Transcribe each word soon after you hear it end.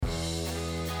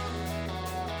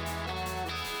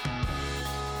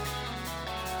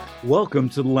Welcome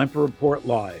to the Lemper Report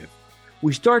Live.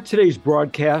 We start today's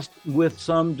broadcast with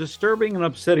some disturbing and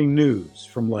upsetting news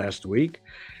from last week.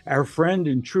 Our friend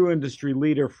and true industry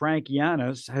leader, Frank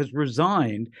Yiannas, has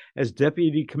resigned as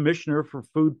Deputy Commissioner for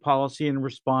Food Policy and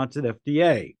Response at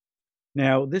FDA.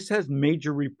 Now, this has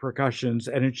major repercussions,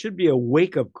 and it should be a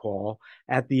wake-up call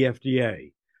at the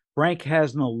FDA. Frank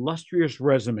has an illustrious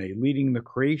resume leading the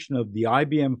creation of the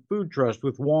IBM Food Trust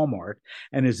with Walmart,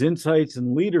 and his insights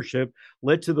and leadership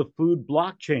led to the food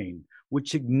blockchain,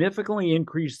 which significantly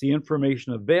increased the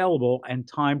information available and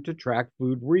time to track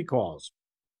food recalls.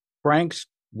 Frank's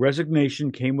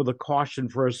resignation came with a caution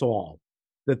for us all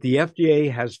that the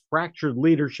FDA has fractured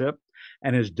leadership,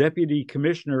 and as deputy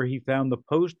commissioner, he found the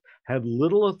post had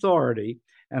little authority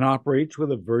and operates with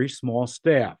a very small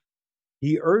staff.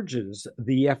 He urges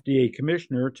the FDA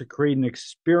commissioner to create an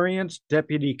experienced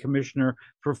deputy commissioner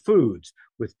for foods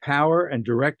with power and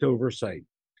direct oversight.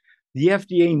 The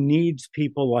FDA needs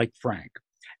people like Frank,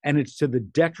 and it's to the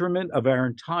detriment of our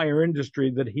entire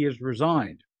industry that he has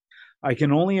resigned. I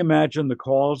can only imagine the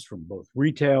calls from both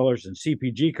retailers and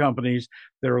CPG companies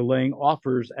that are laying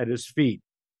offers at his feet.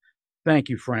 Thank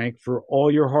you, Frank, for all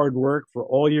your hard work, for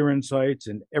all your insights,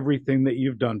 and everything that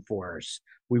you've done for us.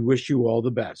 We wish you all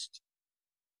the best.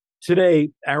 Today,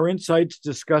 our insights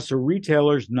discuss a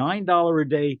retailer's $9 a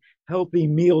day healthy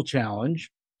meal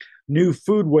challenge, new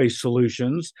food waste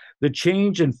solutions, the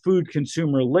change in food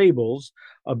consumer labels,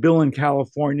 a bill in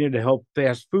California to help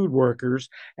fast food workers,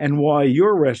 and why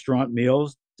your restaurant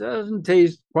meals doesn't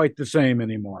taste quite the same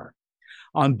anymore.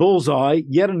 On Bullseye,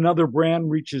 yet another brand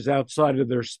reaches outside of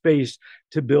their space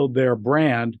to build their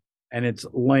brand, and it's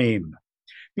lame.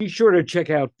 Be sure to check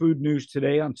out Food News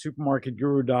Today on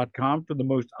supermarketguru.com for the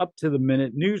most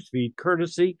up-to-the-minute news feed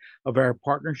courtesy of our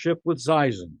partnership with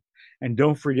Zyzen. And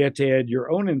don't forget to add your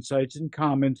own insights and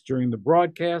comments during the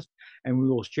broadcast, and we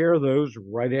will share those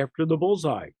right after the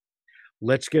bullseye.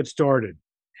 Let's get started.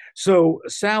 So,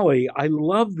 Sally, I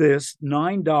love this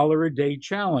 $9 a day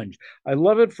challenge. I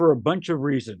love it for a bunch of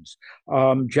reasons.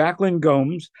 Jacqueline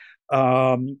Gomes,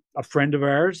 a friend of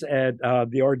ours at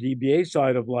the RDBA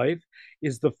side of life,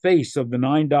 is the face of the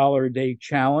 $9 a day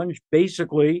challenge,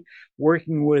 basically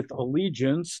working with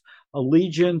Allegiance.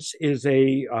 Allegiance is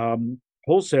a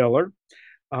wholesaler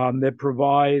that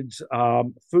provides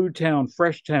Foodtown,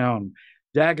 Freshtown,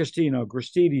 D'Agostino,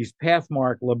 Gristedes,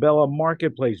 Pathmark, Labella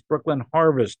Marketplace, Brooklyn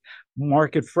Harvest,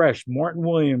 Market Fresh, Martin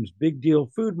Williams, Big Deal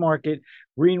Food Market,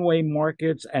 Greenway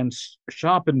Markets, and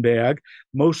Shop and Bag,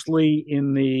 mostly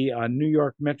in the New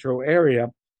York metro area,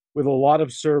 with a lot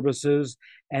of services.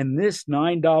 And this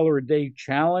 $9 a day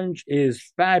challenge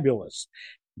is fabulous.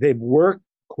 They've worked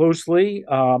closely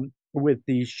with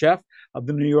the chef of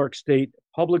the New York State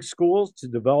Public Schools to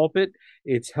develop it.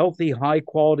 It's healthy, high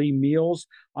quality meals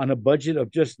on a budget of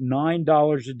just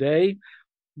 $9 a day.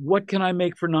 What can I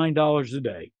make for $9 a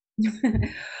day?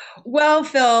 Well,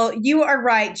 Phil, you are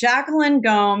right. Jacqueline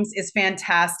Gomes is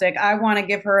fantastic. I want to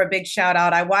give her a big shout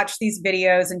out. I watch these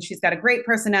videos and she's got a great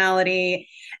personality.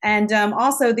 And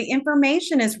also, the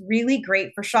information is really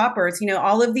great for shoppers. You know,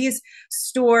 all of these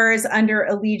stores under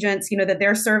Allegiance, you know, that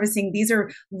they're servicing, these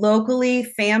are locally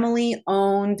family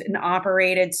owned and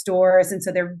operated stores. And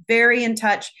so they're very in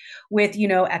touch with, you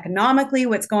know, economically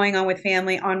what's going on with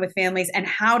families and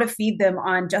how to feed them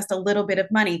on just a little bit of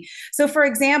money. So, for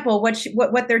example,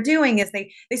 what they're doing is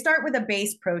they start with a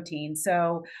base protein.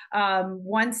 So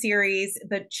one series,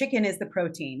 the chicken is the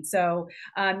protein. So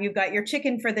you've got your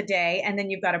chicken for the day, and then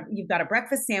you've got a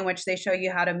breakfast sandwich they show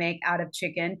you how to make out of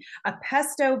chicken, a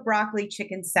pesto broccoli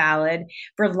chicken salad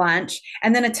for lunch,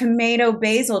 and then a tomato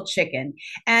basil chicken,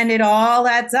 and it all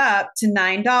adds up to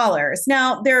 $9.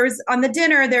 Now there's on the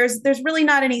dinner there's really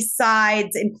not any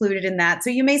sides included in that, so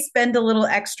you may spend a little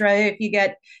extra if you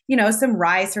get, you know, some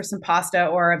rice or some pasta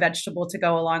or a vegetable to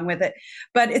go along with it.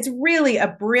 But it's really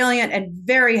a brilliant and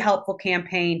very helpful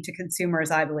campaign to consumers,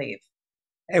 I believe.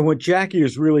 And what Jackie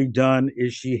has really done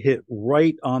is she hit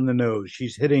right on the nose.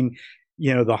 She's hitting,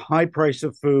 you know, the high price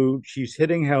of food. She's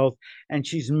hitting health, and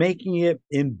she's making it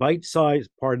in bite-sized,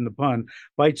 pardon the pun,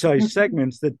 bite-sized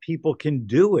segments that people can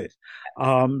do it.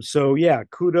 So yeah,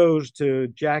 kudos to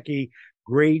Jackie.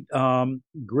 Great,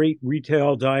 great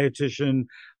retail dietitian,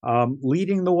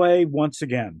 leading the way once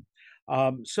again.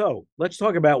 So let's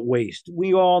talk about waste.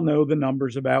 We all know the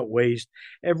numbers about waste.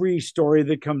 Every story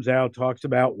that comes out talks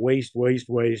about waste, waste,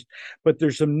 waste. But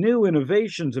there's some new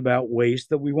innovations about waste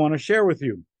that we want to share with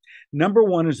you. Number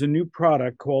one is a new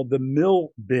product called the Mill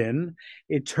Bin.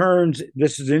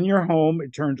 This is in your home,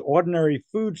 it turns ordinary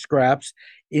food scraps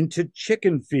into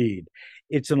chicken feed.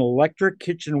 It's an electric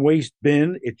kitchen waste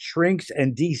bin. It shrinks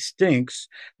and de-stinks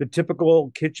the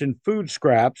typical kitchen food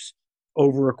scraps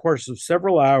over a course of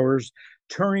several hours,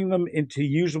 turning them into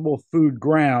usable food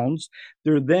grounds.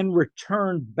 They're then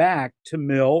returned back to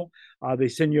mill. They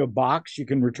send you a box, you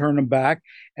can return them back,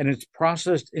 and it's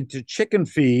processed into chicken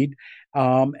feed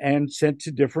and sent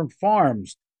to different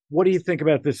farms. What do you think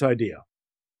about this idea?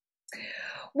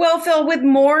 Well, Phil, with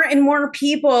more and more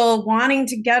people wanting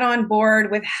to get on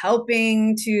board with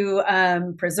helping to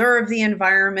preserve the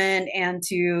environment and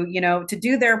to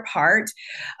do their part,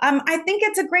 I think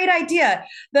it's a great idea.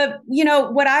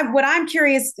 What I'm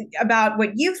curious about, what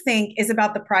you think, is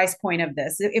about the price point of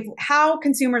this. If how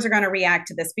consumers are going to react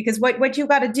to this, because what you've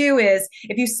got to do is,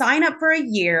 if you sign up for a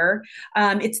year,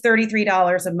 it's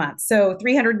 $33 a month, so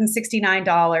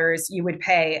 $369 you would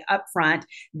pay upfront.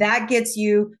 That gets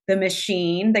you the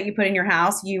machine that you put in your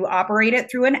house. You operate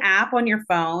it through an app on your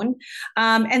phone.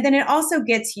 And then it also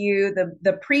gets you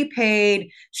the prepaid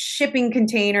shipping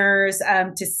containers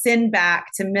to send back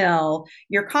to mill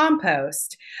your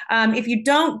compost. If you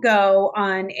don't go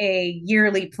on a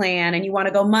yearly plan and you want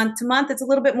to go month to month, it's a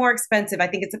little bit more expensive. I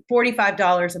think it's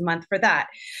 $45 a month for that.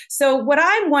 So what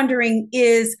I'm wondering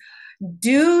is,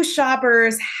 do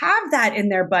shoppers have that in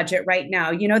their budget right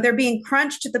now? They're being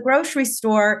crunched at the grocery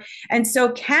store. And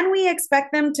so can we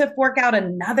expect them to fork out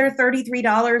another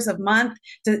 $33 a month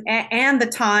and the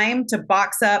time to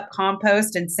box up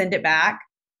compost and send it back?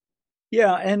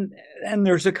 Yeah, and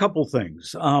there's a couple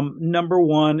things. Number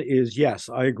one is, yes,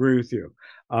 I agree with you.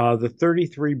 The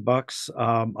 33 bucks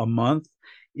a month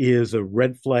is a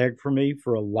red flag for me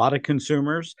for a lot of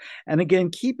consumers. And again,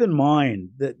 keep in mind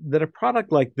that a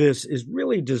product like this is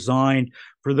really designed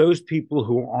for those people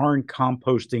who aren't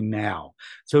composting now.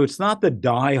 So it's not the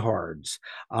diehards.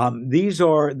 These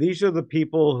are the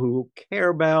people who care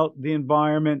about the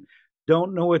environment,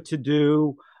 don't know what to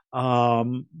do.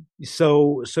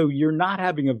 So you're not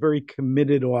having a very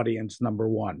committed audience, number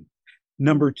one.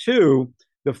 Number two,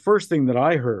 the first thing that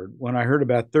I heard when I heard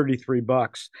about 33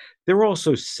 bucks, they're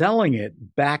also selling it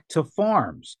back to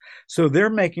farms. So they're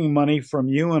making money from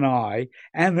you and I,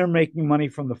 and they're making money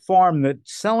from the farm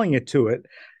that's selling it to it.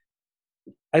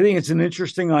 I think it's an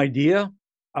interesting idea.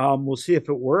 We'll see if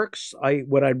it works.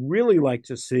 What I'd really like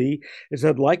to see is,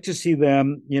 I'd like to see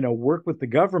them, work with the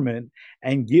government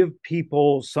and give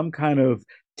people some kind of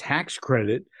tax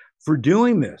credit for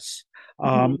doing this.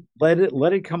 Mm-hmm.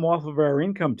 Let it come off of our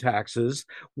income taxes,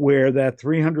 where that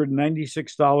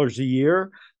 $396 a year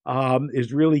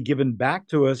is really given back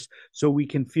to us, so we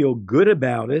can feel good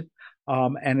about it,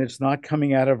 and it's not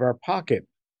coming out of our pocket.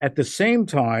 At the same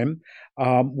time,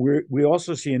 we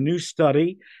also see a new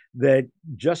study that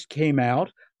just came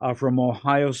out from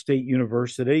Ohio State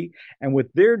University. And what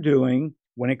they're doing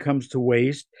when it comes to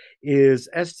waste is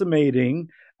estimating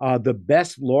the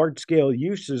best large scale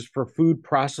uses for food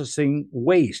processing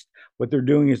waste. What they're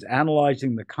doing is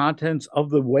analyzing the contents of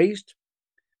the waste,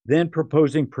 then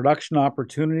proposing production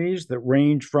opportunities that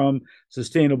range from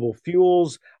sustainable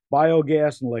fuels,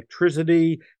 biogas and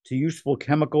electricity, to useful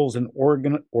chemicals and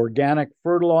organic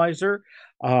fertilizer.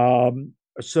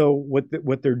 So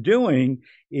what they're doing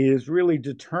is really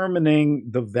determining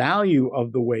the value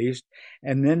of the waste,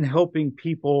 and then helping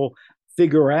people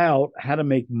figure out how to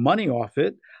make money off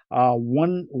it.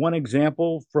 One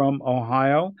example from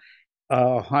Ohio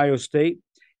State,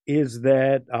 is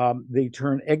that they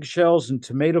turn eggshells and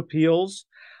tomato peels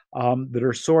that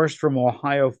are sourced from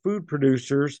Ohio food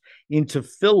producers into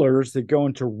fillers that go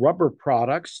into rubber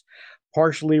products,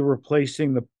 partially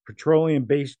replacing the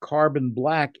petroleum-based carbon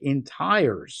black in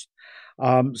tires.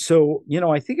 I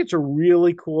think it's a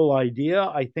really cool idea.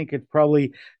 I think it's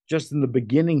probably just in the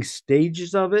beginning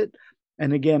stages of it.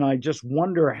 And again, I just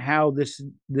wonder how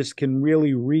this can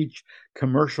really reach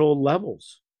commercial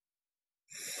levels.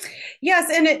 Yes,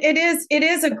 and it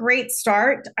is a great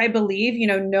start, I believe.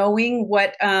 Knowing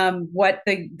what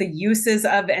the uses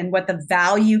of and what the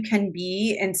value can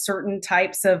be in certain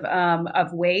types of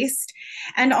waste,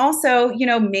 and also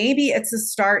maybe it's a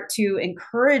start to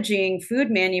encouraging food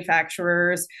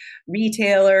manufacturers,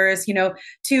 retailers,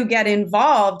 to get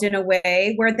involved in a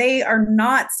way where they are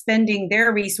not spending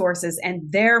their resources and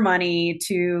their money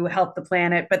to help the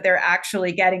planet, but they're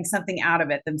actually getting something out of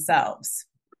it themselves.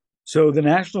 So the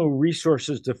National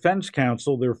Resources Defense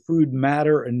Council, their Food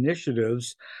Matter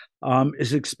initiatives,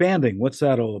 is expanding. What's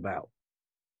that all about?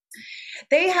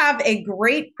 They have a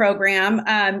great program.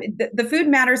 The Food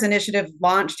Matters Initiative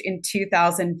launched in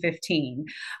 2015,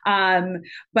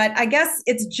 but I guess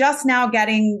it's just now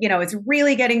getting, it's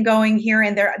really getting going here,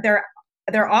 and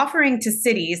they're offering to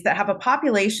cities that have a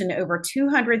population over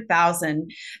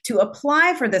 200,000 to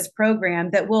apply for this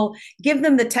program that will give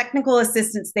them the technical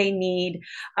assistance they need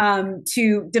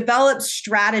to develop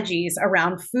strategies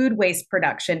around food waste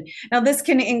production. Now, this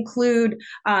can include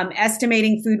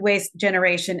estimating food waste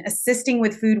generation, assisting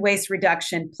with food waste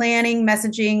reduction, planning,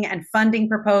 messaging, and funding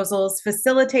proposals,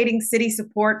 facilitating city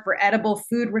support for edible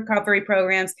food recovery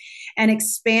programs, and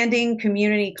expanding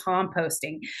community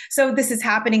composting. So this is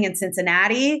happening in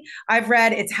Cincinnati. I've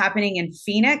read it's happening in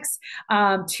Phoenix,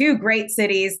 two great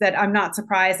cities that I'm not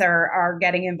surprised are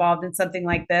getting involved in something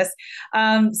like this.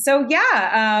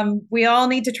 We all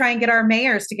need to try and get our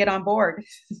mayors to get on board.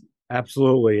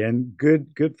 Absolutely, and good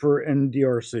for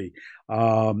NDRC.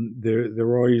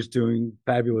 They're always doing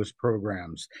fabulous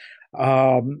programs.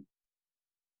 Um,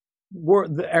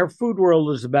 our food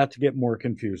world is about to get more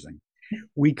confusing.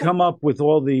 We come up with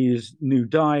all these new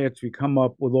diets, we come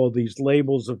up with all these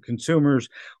labels of consumers,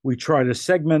 we try to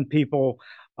segment people,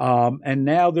 and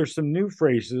now there's some new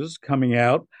phrases coming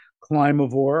out.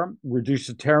 Climivore,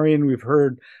 reducitarian, we've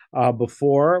heard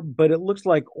before, but it looks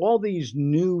like all these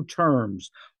new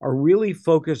terms are really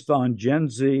focused on Gen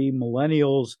Z,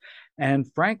 millennials,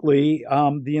 and frankly,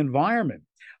 the environment.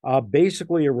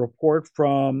 Basically, a report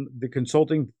from the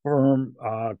consulting firm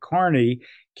Kearney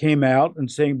came out and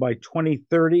saying by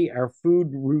 2030, our food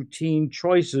routine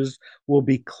choices will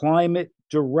be climate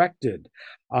directed.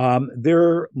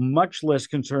 They're much less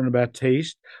concerned about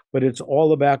taste, but it's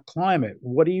all about climate.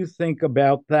 What do you think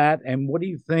about that? And what do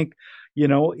you think,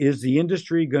 is the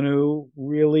industry going to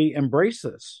really embrace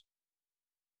this?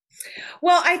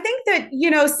 Well, I think that,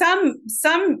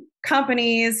 some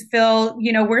companies, Phil,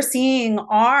 we're seeing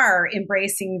are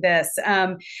embracing this.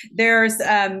 There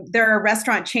are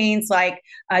restaurant chains like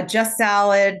Just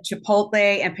Salad, Chipotle,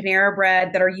 and Panera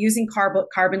Bread that are using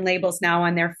carbon labels now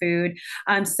on their food.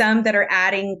 Some that are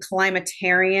adding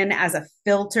climatarian as a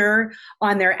filter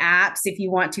on their apps if you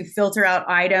want to filter out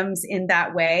items in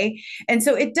that way. And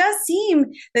so it does seem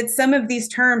that some of these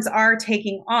terms are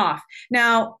taking off.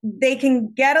 Now, they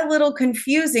can get a little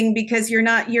confusing because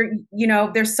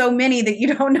there's so many that you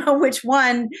don't know which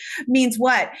one means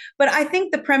what. But I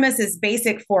think the premise is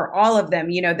basic for all of them,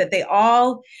 that they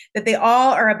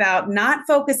all are about not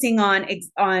focusing on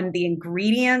the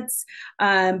ingredients,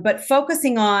 but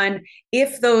focusing on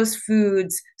if those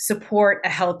foods support a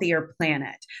healthier planet.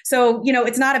 So,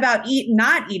 it's not about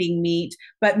not eating meat,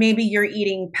 but maybe you're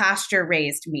eating pasture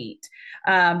raised meat.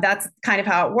 That's kind of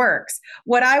how it works.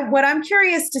 What I'm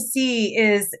curious to see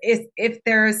is if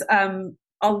there's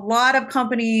a lot of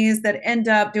companies that end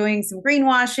up doing some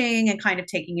greenwashing and kind of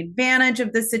taking advantage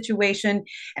of the situation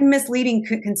and misleading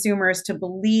consumers to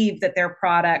believe that their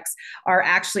products are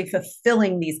actually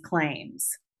fulfilling these claims.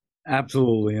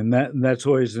 Absolutely, and that's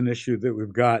always an issue that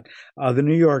we've got. The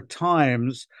New York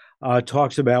Times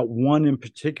talks about one in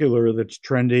particular that's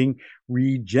trending,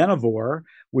 Regenivore,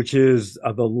 which is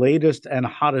the latest and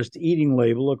hottest eating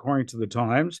label, according to the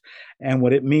Times. And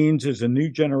what it means is a new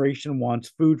generation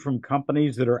wants food from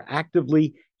companies that are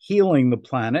actively healing the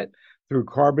planet through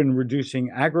carbon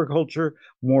reducing agriculture,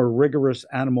 more rigorous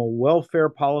animal welfare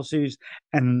policies,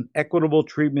 and equitable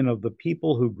treatment of the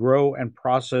people who grow and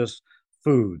process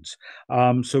foods.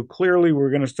 So clearly, we're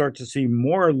going to start to see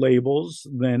more labels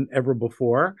than ever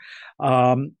before.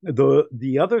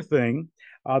 The other thing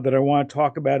that I want to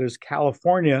talk about is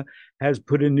California has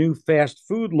put a new fast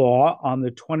food law on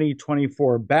the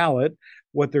 2024 ballot.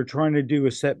 What they're trying to do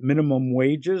is set minimum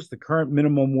wages. The current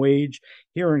minimum wage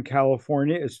here in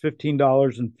California is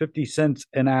 $15.50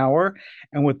 an hour.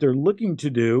 And what they're looking to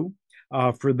do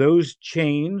for those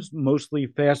chains, mostly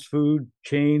fast food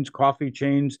chains, coffee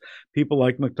chains, people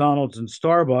like McDonald's and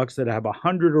Starbucks that have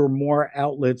 100 or more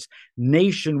outlets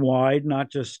nationwide, not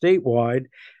just statewide,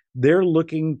 they're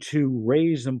looking to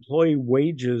raise employee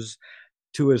wages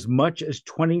to as much as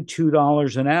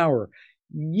 $22 an hour.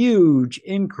 Huge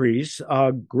increase,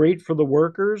 great for the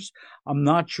workers. I'm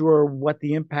not sure what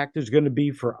the impact is going to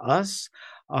be for us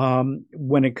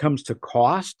when it comes to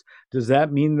cost. Does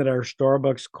that mean that our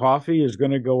Starbucks coffee is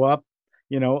going to go up,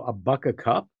 a buck a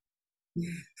cup?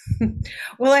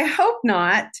 Well, I hope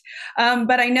not.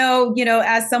 But I know,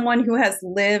 as someone who has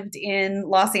lived in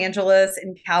Los Angeles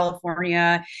in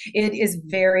California, it is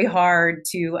very hard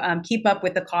to keep up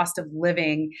with the cost of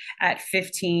living at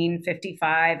 15.55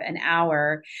 an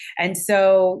hour. And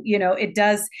so, it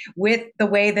does, with the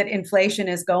way that inflation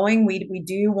is going, we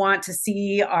do want to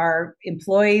see our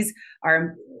employees,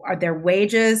 are their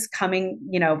wages coming,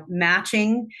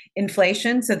 matching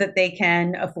inflation so that they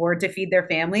can afford to feed their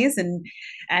families and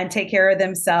take care of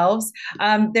themselves.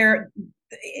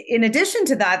 in addition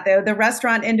to that, though, the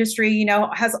restaurant industry,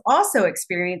 has also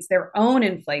experienced their own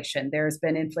inflation. There's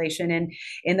been inflation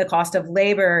in the cost of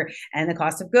labor and the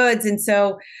cost of goods, and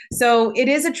so it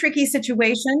is a tricky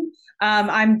situation.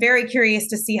 I'm very curious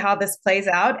to see how this plays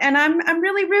out, and I'm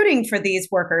really rooting for these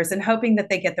workers and hoping that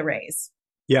they get the raise.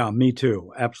 Yeah, me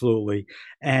too. Absolutely.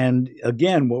 And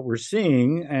again, what we're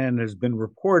seeing and has been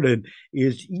reported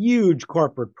is huge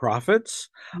corporate profits,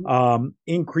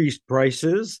 increased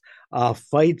prices,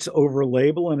 fights over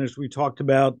label. And as we talked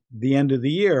about the end of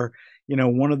the year,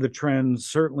 one of the trends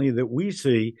certainly that we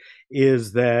see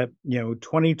is that,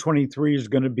 2023 is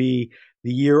going to be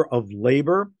the year of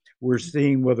labor. We're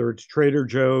seeing whether it's Trader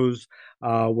Joe's,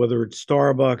 whether it's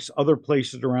Starbucks, other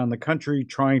places around the country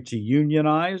trying to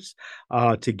unionize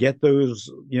to get those,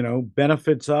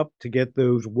 benefits up, to get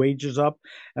those wages up.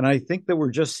 And I think that we're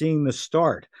just seeing the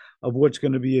start of what's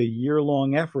going to be a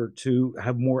year-long effort to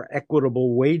have more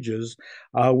equitable wages,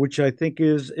 which I think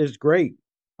is great.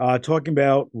 Talking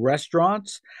about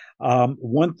restaurants,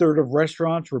 1/3 of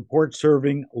restaurants report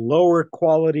serving lower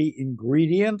quality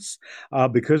ingredients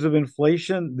because of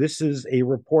inflation. This is a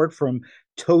report from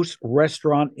Toast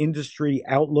Restaurant Industry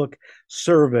Outlook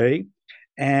survey.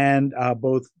 And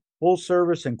both full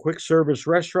service and quick service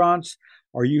restaurants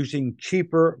are using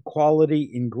cheaper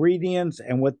quality ingredients.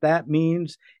 And what that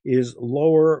means is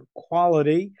lower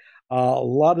quality. A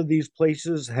lot of these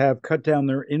places have cut down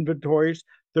their inventories.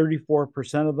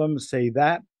 34% of them say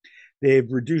that.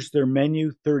 They've reduced their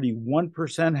menu.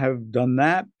 31% have done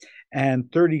that.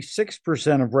 And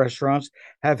 36% of restaurants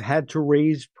have had to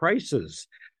raise prices.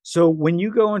 So when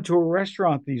you go into a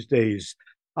restaurant these days,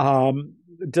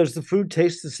 does the food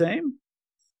taste the same?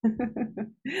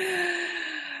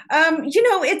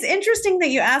 It's interesting that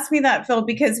you asked me that, Phil,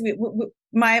 because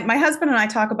my husband and I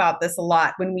talk about this a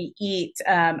lot when we eat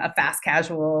at a fast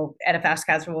casual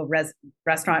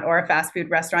restaurant or a fast food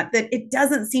restaurant, that it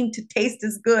doesn't seem to taste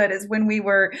as good as when we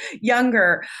were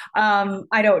younger.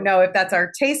 I don't know if that's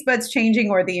our taste buds changing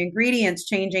or the ingredients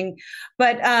changing,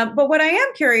 but what I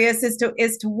am curious is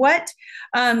to what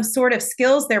sort of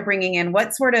skills they're bringing in,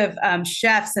 what sort of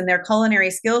chefs and their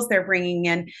culinary skills they're bringing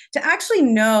in to actually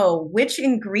know which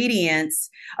ingredients.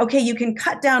 Okay, you can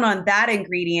cut down on that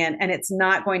ingredient, and it's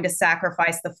not going to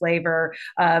sacrifice the flavor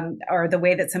or the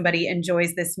way that somebody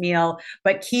enjoys this meal,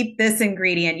 but keep this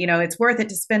ingredient. It's worth it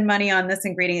to spend money on this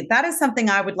ingredient. That is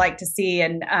something I would like to see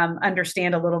and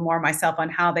understand a little more myself on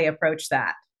how they approach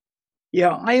that.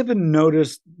 Yeah, I haven't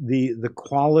noticed the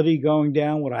quality going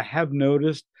down. What I have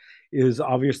noticed is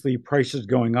obviously prices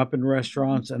going up in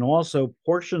restaurants and also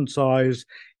portion size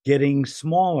getting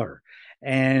smaller.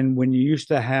 And when you used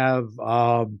to have,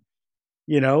 a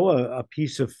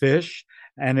piece of fish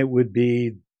and it would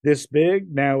be this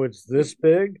big, now it's this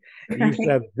big. It used to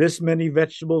have this many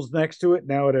vegetables next to it.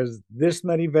 Now it has this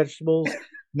many vegetables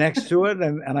next to it.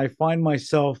 And I find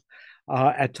myself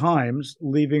at times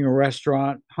leaving a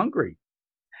restaurant hungry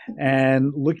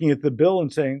and looking at the bill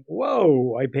and saying,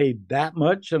 whoa, I paid that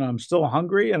much and I'm still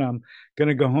hungry and I'm going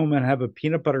to go home and have a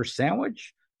peanut butter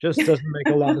sandwich. Just doesn't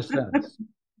make a lot of sense.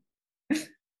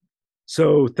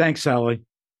 So thanks, Sally.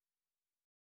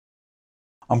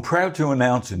 I'm proud to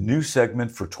announce a new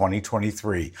segment for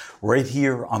 2023 right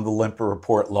here on the Lemper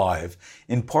Report Live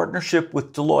in partnership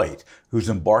with Deloitte, who's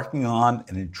embarking on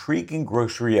an intriguing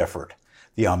grocery effort,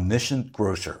 the Omniscient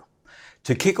Grocer.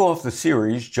 To kick off the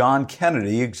series, John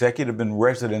Kennedy, executive in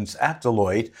residence at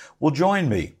Deloitte, will join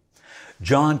me.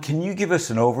 John, can you give us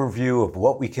an overview of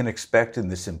what we can expect in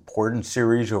this important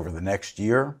series over the next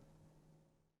year?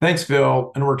 Thanks,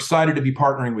 Phil, and we're excited to be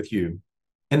partnering with you.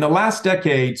 In the last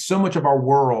decade, so much of our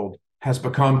world has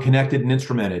become connected and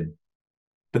instrumented.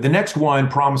 But the next one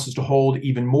promises to hold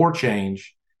even more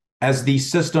change as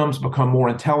these systems become more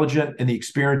intelligent and the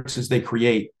experiences they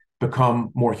create become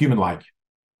more human-like.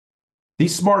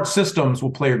 These smart systems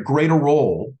will play a greater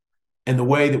role in the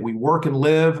way that we work and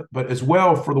live, but as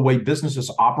well for the way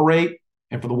businesses operate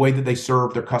and for the way that they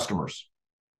serve their customers.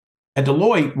 At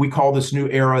Deloitte, we call this new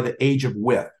era the age of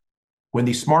with, when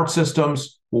these smart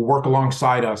systems will work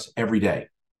alongside us every day.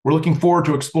 We're looking forward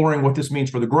to exploring what this means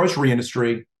for the grocery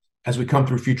industry as we come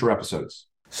through future episodes.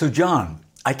 So, John,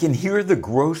 I can hear the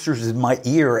grocers in my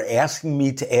ear asking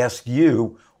me to ask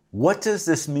you, what does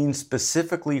this mean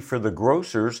specifically for the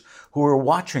grocers who are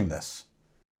watching this?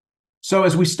 So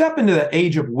as we step into the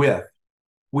age of with,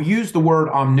 we use the word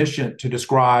omniscient to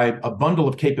describe a bundle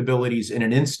of capabilities in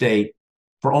an end state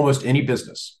for almost any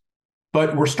business.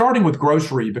 But we're starting with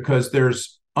grocery because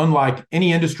there's, unlike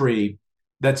any industry,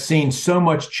 that's seen so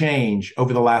much change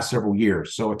over the last several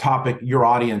years. So a topic your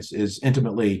audience is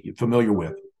intimately familiar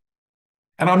with.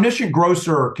 An omniscient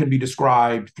grocer can be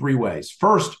described three ways.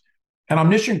 First, an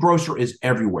omniscient grocer is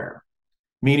everywhere,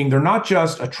 meaning they're not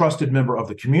just a trusted member of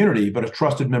the community, but a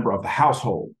trusted member of the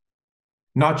household.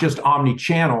 Not just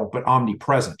omni-channel, but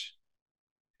omnipresent.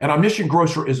 An omniscient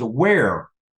grocer is aware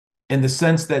in the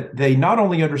sense that they not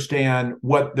only understand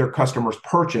what their customers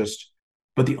purchased,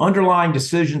 but the underlying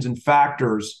decisions and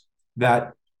factors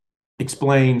that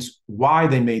explains why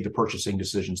they made the purchasing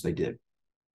decisions they did.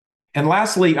 And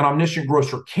lastly, an omniscient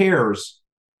grocer cares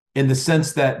in the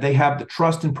sense that they have the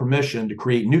trust and permission to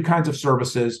create new kinds of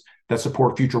services that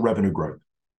support future revenue growth.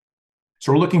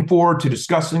 So we're looking forward to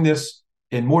discussing this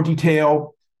in more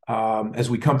detail as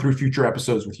we come through future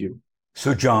episodes with you.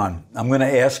 So, John, I'm going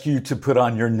to ask you to put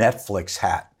on your Netflix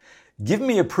hat. Give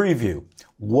me a preview.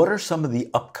 What are some of the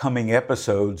upcoming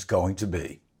episodes going to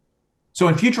be? So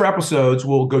in future episodes,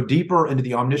 we'll go deeper into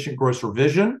the omniscient grocer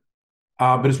vision,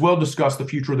 but as well discuss the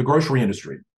future of the grocery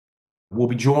industry. We'll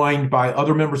be joined by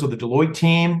other members of the Deloitte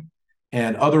team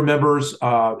and other members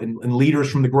and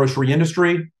leaders from the grocery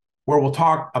industry, where we'll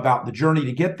talk about the journey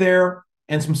to get there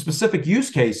and some specific use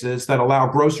cases that allow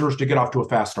grocers to get off to a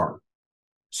fast start.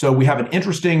 So we have an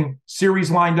interesting series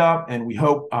lined up, and we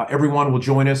hope everyone will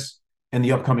join us in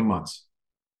the upcoming months.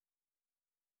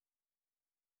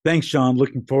 Thanks, John.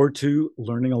 Looking forward to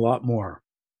learning a lot more.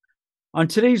 On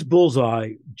today's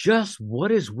Bullseye, just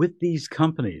what is with these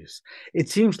companies? It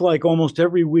seems like almost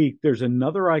every week there's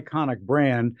another iconic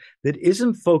brand that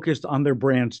isn't focused on their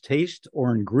brand's taste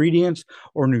or ingredients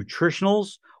or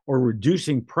nutritionals or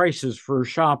reducing prices for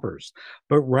shoppers,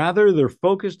 but rather they're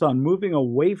focused on moving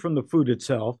away from the food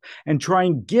itself and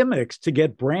trying gimmicks to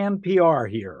get brand PR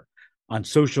here on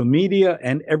social media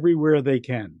and everywhere they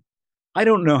can. I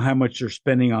don't know how much they're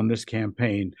spending on this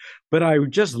campaign, but I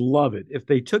would just love it if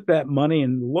they took that money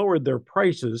and lowered their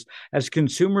prices, as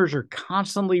consumers are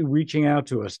constantly reaching out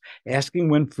to us, asking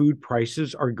when food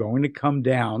prices are going to come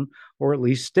down or at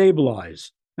least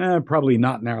stabilize. Probably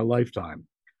not in our lifetime.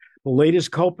 The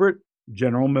latest culprit,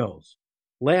 General Mills.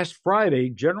 Last Friday,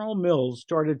 General Mills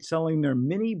started selling their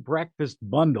mini breakfast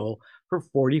bundle for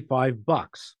 $45.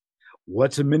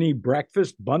 What's a mini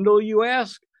breakfast bundle, you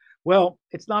ask? Well,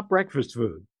 it's not breakfast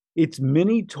food. It's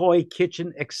mini toy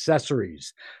kitchen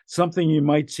accessories, something you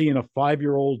might see in a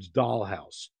 5-year-old's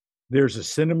dollhouse. There's a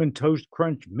Cinnamon Toast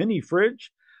Crunch mini fridge,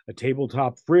 a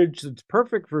tabletop fridge that's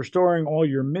perfect for storing all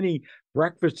your mini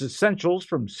breakfast essentials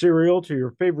from cereal to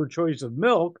your favorite choice of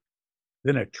milk,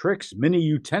 then a Trix mini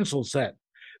utensil set.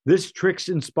 This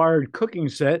Trix-inspired cooking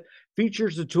set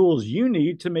features the tools you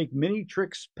need to make mini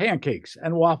Trix pancakes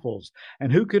and waffles.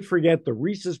 And who could forget the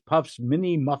Reese's Puffs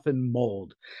mini muffin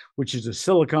mold, which is a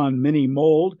silicone mini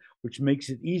mold, which makes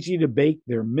it easy to bake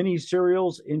their mini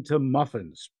cereals into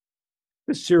muffins.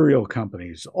 The cereal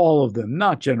companies, all of them,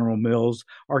 not General Mills,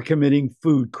 are committing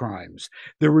food crimes.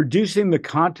 They're reducing the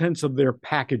contents of their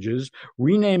packages,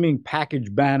 renaming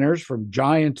package banners from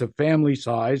giant to family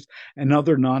size, and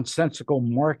other nonsensical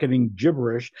marketing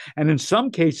gibberish, and in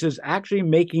some cases, actually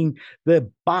making the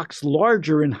box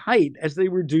larger in height as they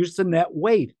reduce the net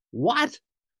weight. What?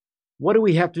 What do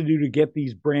we have to do to get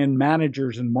these brand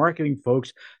managers and marketing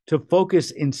folks to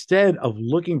focus instead of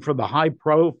looking for the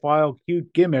high-profile,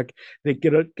 cute gimmick that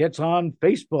gets on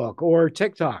Facebook or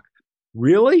TikTok?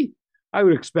 Really? I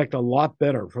would expect a lot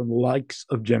better from the likes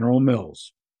of General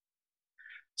Mills.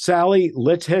 Sally,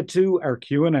 let's head to our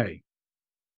Q&A.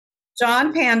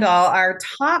 John Pandal, our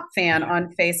top fan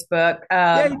on Facebook,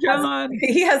 Hey, John.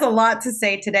 he has a lot to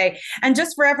say today. And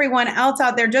just for everyone else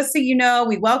out there, just so you know,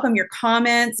 we welcome your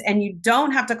comments, and you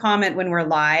don't have to comment when we're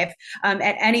live.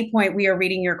 At any point, we are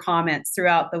reading your comments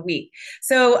throughout the week.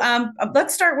 So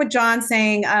let's start with John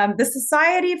saying, the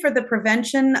Society for the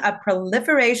Prevention of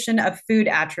Proliferation of Food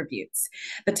Attributes.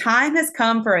 The time has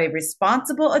come for a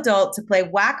responsible adult to play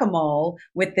whack-a-mole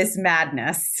with this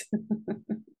madness.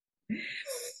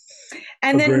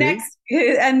 And then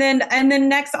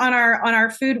next on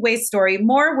our food waste story,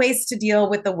 more ways to deal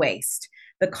with the waste.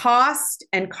 The cost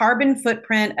and carbon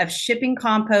footprint of shipping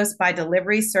compost by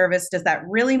delivery service, does that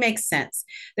really make sense?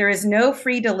 There is no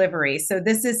free delivery, so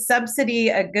this is subsidy,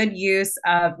 a good use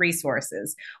of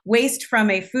resources. Waste from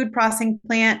a food processing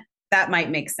plant, that might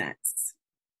make sense.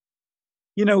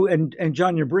 You know, and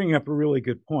John, you're bringing up a really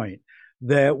good point,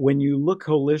 that when you look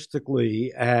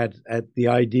holistically at the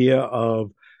idea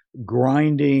of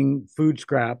grinding food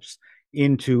scraps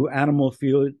into animal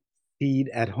feed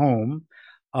at home,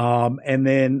 and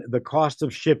then the cost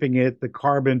of shipping it, the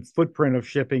carbon footprint of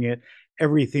shipping it,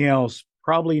 everything else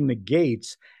probably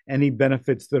negates any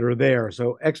benefits that are there.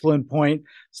 So excellent point,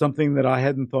 something that I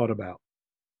hadn't thought about.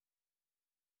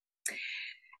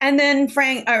 And then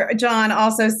John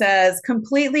also says,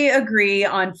 completely agree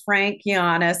on Frank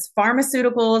Giannis.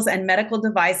 Pharmaceuticals and medical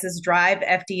devices drive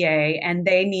FDA, and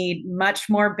they need much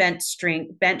more bench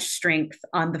strength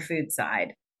on the food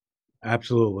side.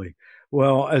 Absolutely.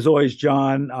 Well, as always,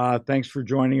 John, thanks for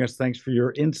joining us. Thanks for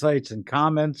your insights and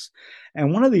comments.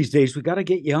 And one of these days, we got to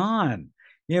get you on.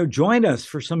 Join us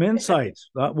for some insights.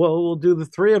 We'll do the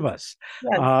three of us.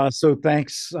 Yes. So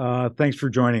thanks for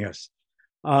joining us.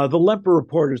 The Lemper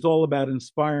Report is all about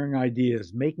inspiring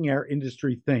ideas, making our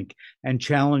industry think, and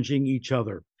challenging each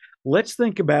other. Let's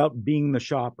think about being the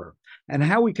shopper and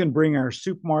how we can bring our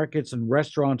supermarkets and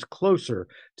restaurants closer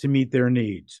to meet their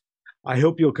needs. I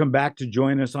hope you'll come back to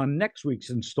join us on next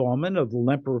week's installment of the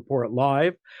Lemper Report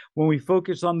Live, when we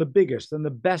focus on the biggest and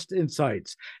the best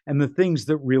insights and the things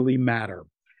that really matter.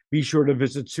 Be sure to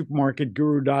visit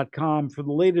supermarketguru.com for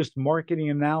the latest marketing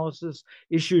analysis,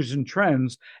 issues, and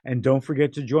trends. And don't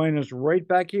forget to join us right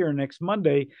back here next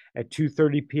Monday at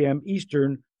 2:30 p.m.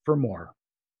 Eastern for more.